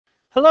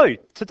Hello,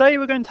 today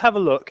we're going to have a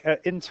look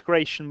at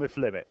integration with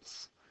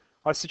limits.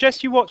 I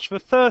suggest you watch the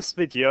first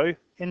video,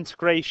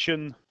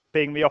 integration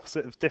being the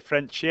opposite of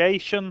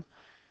differentiation,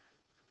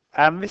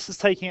 and this is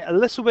taking it a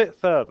little bit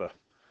further.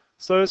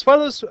 So as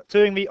well as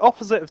doing the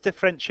opposite of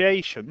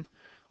differentiation,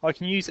 I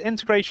can use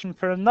integration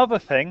for another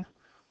thing,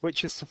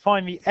 which is to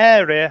find the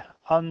area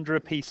under a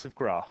piece of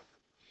graph.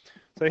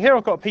 So here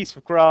I've got a piece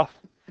of graph,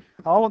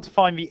 and I want to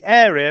find the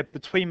area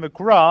between the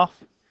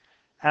graph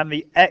and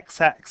the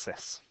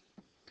x-axis.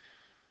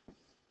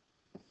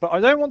 But I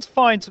don't want to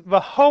find the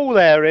whole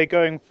area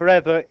going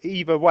forever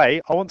either way.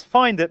 I want to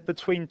find it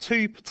between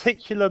two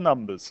particular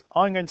numbers.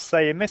 I'm going to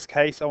say in this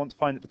case I want to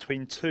find it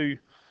between 2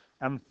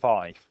 and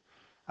 5.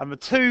 And the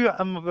 2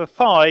 and the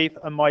 5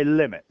 are my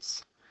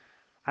limits.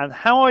 And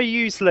how I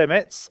use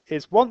limits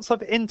is once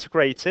I've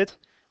integrated,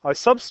 I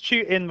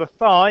substitute in the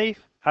 5,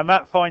 and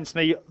that finds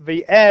me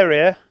the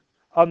area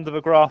under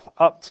the graph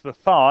up to the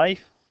 5.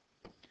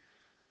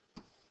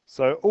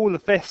 So all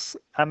of this,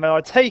 and then I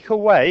take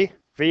away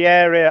the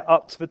area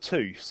up to the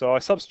 2. So I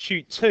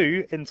substitute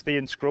 2 into the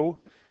integral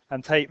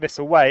and take this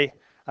away,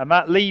 and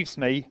that leaves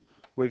me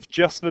with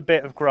just the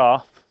bit of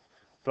graph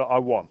that I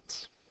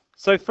want.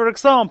 So for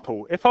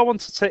example, if I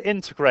wanted to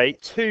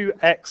integrate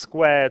 2x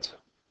squared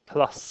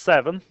plus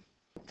 7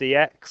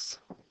 dx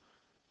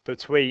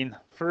between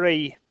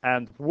 3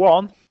 and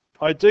 1,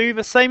 I do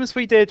the same as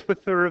we did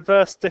with the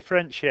reverse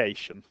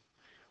differentiation.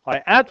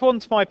 I add 1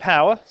 to my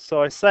power,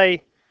 so I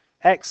say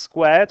x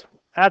squared,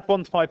 add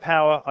 1 to my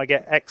power, I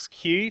get x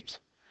cubed.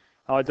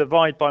 I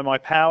divide by my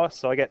power,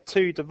 so I get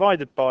 2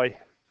 divided by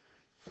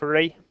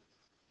 3.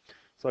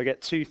 So I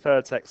get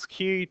 2/3 x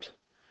cubed.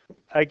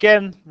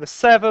 Again, the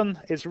 7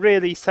 is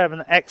really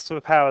 7x to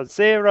the power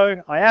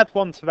 0. I add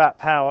 1 to that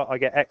power, I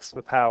get x to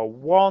the power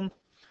 1,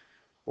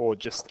 or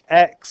just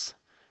x.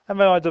 And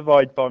then I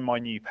divide by my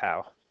new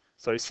power.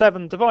 So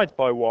 7 divided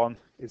by 1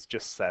 is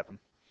just 7.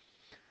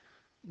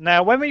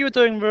 Now, when we were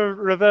doing the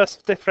reverse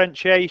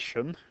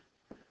differentiation,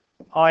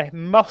 I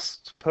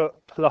must put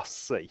plus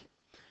c,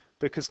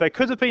 because there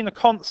could have been a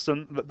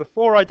constant that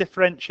before I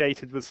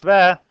differentiated was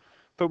there,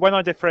 but when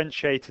I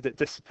differentiated it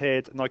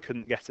disappeared and I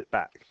couldn't get it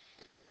back.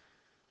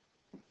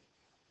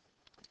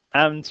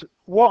 And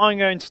what I'm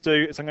going to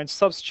do is I'm going to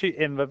substitute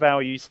in the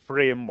values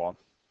 3 and 1.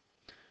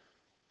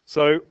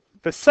 So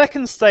the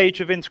second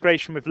stage of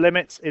integration with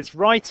limits is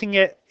writing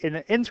it in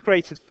an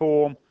integrated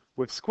form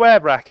with square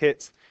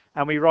brackets,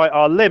 and we write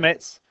our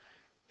limits.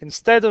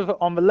 Instead of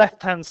on the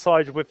left-hand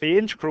side with the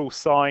integral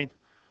sign,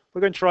 we're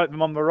going to write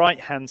them on the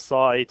right-hand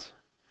side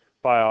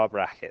by our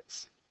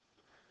brackets.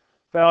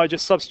 Then I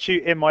just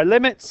substitute in my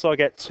limits, so I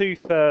get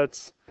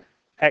 2/3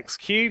 x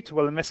cubed.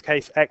 Well, in this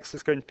case, x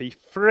is going to be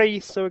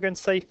 3, so we're going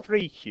to say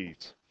 3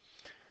 cubed.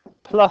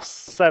 Plus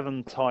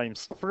 7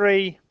 times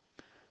 3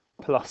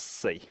 plus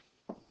c.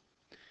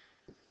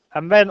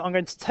 And then I'm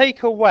going to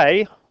take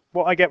away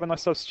what I get when I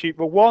substitute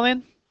the 1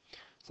 in.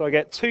 So I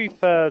get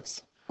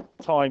 2/3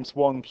 times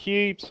 1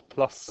 cubed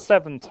plus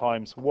 7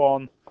 times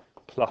 1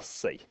 plus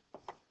c.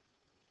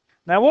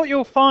 Now what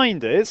you'll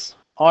find is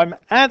I'm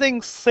adding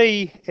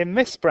c in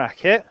this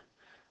bracket,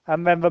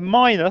 and then the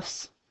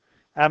minus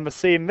and the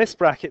c in this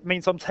bracket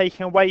means I'm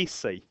taking away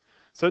c.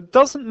 So it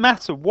doesn't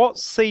matter what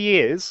c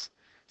is,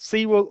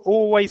 c will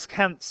always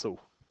cancel.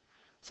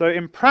 So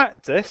in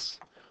practice,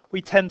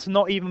 we tend to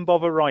not even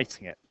bother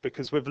writing it,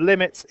 because with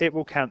limits it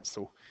will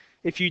cancel.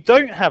 If you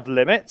don't have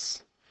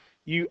limits,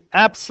 you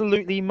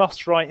absolutely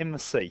must write in the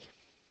c.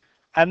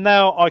 And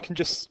now I can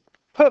just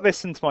put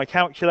this into my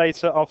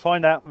calculator. I'll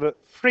find out that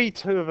 3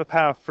 to the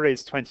power 3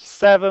 is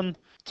 27.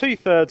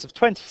 2/3 of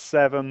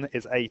 27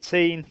 is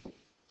 18.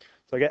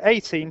 So I get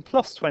 18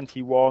 plus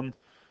 21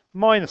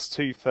 minus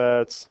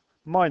 2/3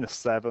 minus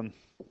 7.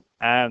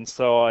 And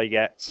so I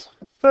get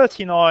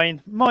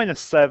 39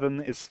 minus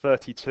 7 is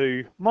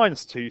 32,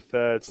 minus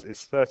 2/3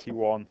 is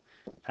 31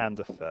 and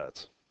a third.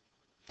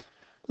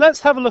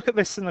 Let's have a look at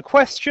this in a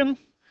question.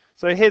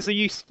 So here's a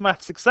use of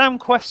maths exam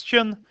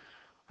question,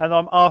 and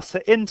I'm asked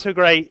to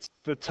integrate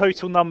the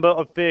total number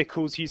of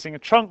vehicles using a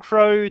trunk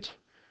road.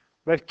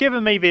 They've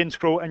given me the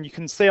integral, and you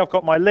can see I've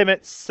got my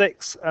limits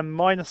 6 and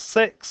minus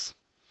 6.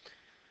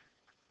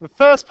 The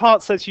first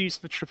part says use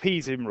the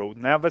Trapezium Rule.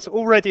 Now there's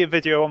already a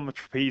video on the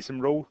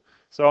Trapezium Rule,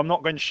 so I'm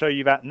not going to show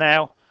you that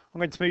now. I'm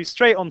going to move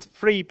straight on to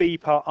 3b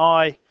part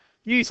I,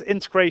 use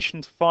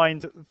integration to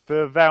find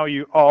the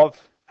value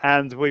of,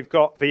 and we've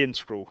got the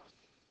integral.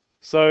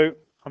 So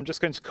I'm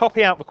just going to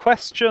copy out the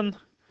question,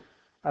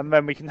 and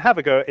then we can have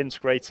a go at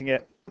integrating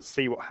it,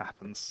 see what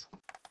happens.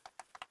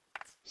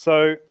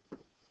 So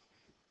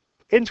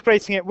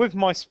integrating it with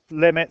my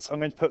limits, I'm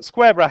going to put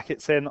square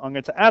brackets in. I'm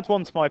going to add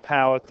 1 to my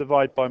power,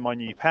 divide by my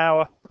new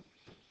power.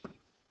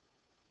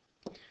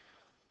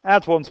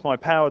 Add 1 to my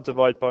power,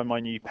 divide by my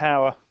new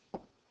power.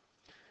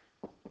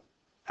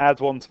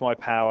 Add 1 to my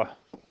power,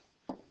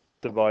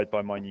 divide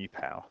by my new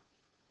power.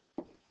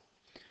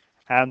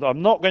 And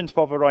I'm not going to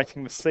bother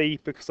writing the c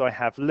because I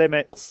have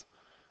limits.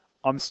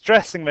 I'm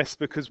stressing this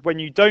because when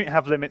you don't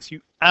have limits,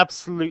 you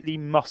absolutely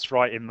must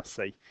write in the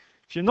c.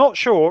 If you're not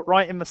sure,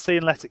 write in the C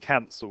and let it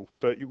cancel,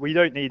 but we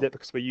don't need it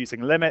because we're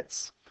using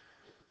limits.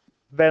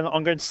 Then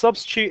I'm going to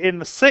substitute in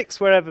the 6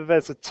 wherever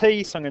there's a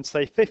t, so I'm going to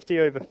say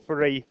 50 over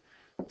 3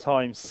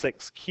 times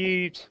 6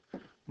 cubed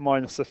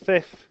minus a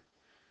fifth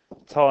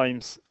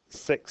times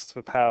 6 to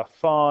the power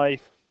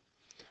 5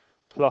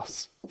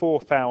 plus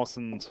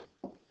 4,000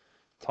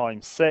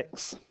 times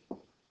 6.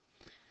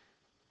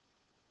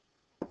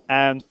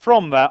 And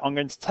from that, I'm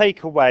going to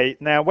take away.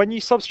 Now, when you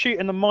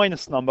substitute in the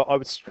minus number, I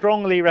would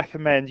strongly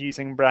recommend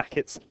using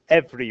brackets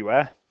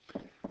everywhere.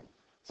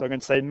 So I'm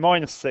going to say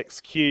minus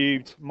 6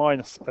 cubed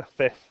minus a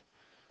fifth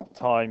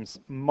times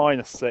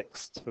minus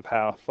 6 to the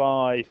power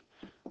 5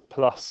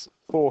 plus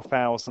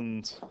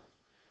 4,000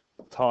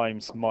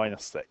 times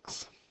minus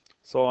 6.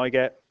 So I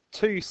get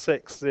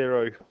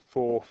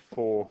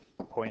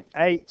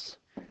 26044.8,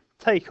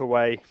 take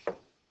away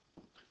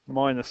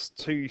minus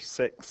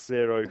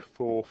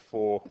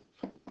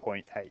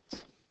 26044.8.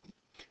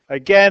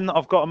 Again,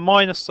 I've got a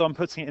minus, so I'm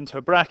putting it into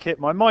a bracket.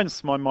 My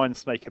minus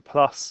make a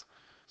plus.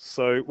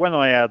 So when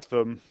I add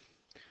them,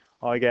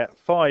 I get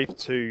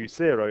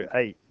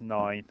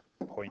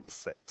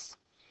 52089.6.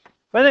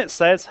 Then it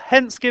says,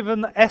 hence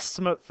given the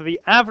estimate for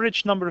the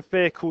average number of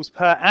vehicles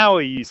per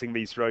hour using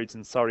these roads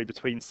in Surrey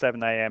between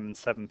 7 AM and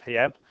 7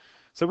 PM.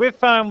 So we've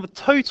found the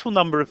total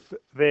number of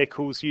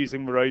vehicles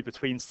using the road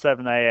between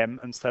 7 AM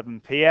and 7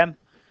 PM.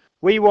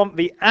 We want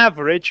the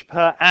average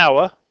per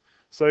hour.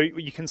 So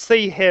you can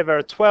see here there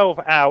are 12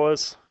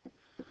 hours.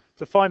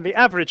 To find the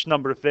average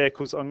number of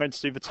vehicles, I'm going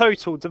to do the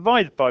total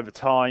divided by the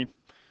time.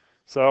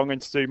 So I'm going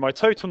to do my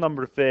total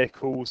number of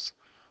vehicles.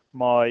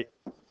 My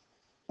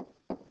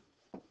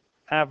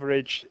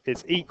average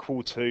is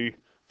equal to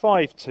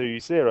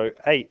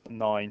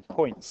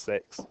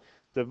 52089.6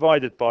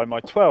 divided by my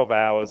 12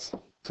 hours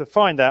to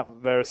find out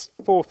that there's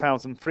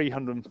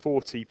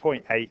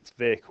 4,340.8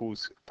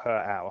 vehicles per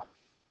hour.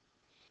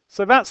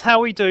 So that's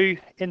how we do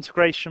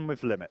integration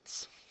with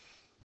limits.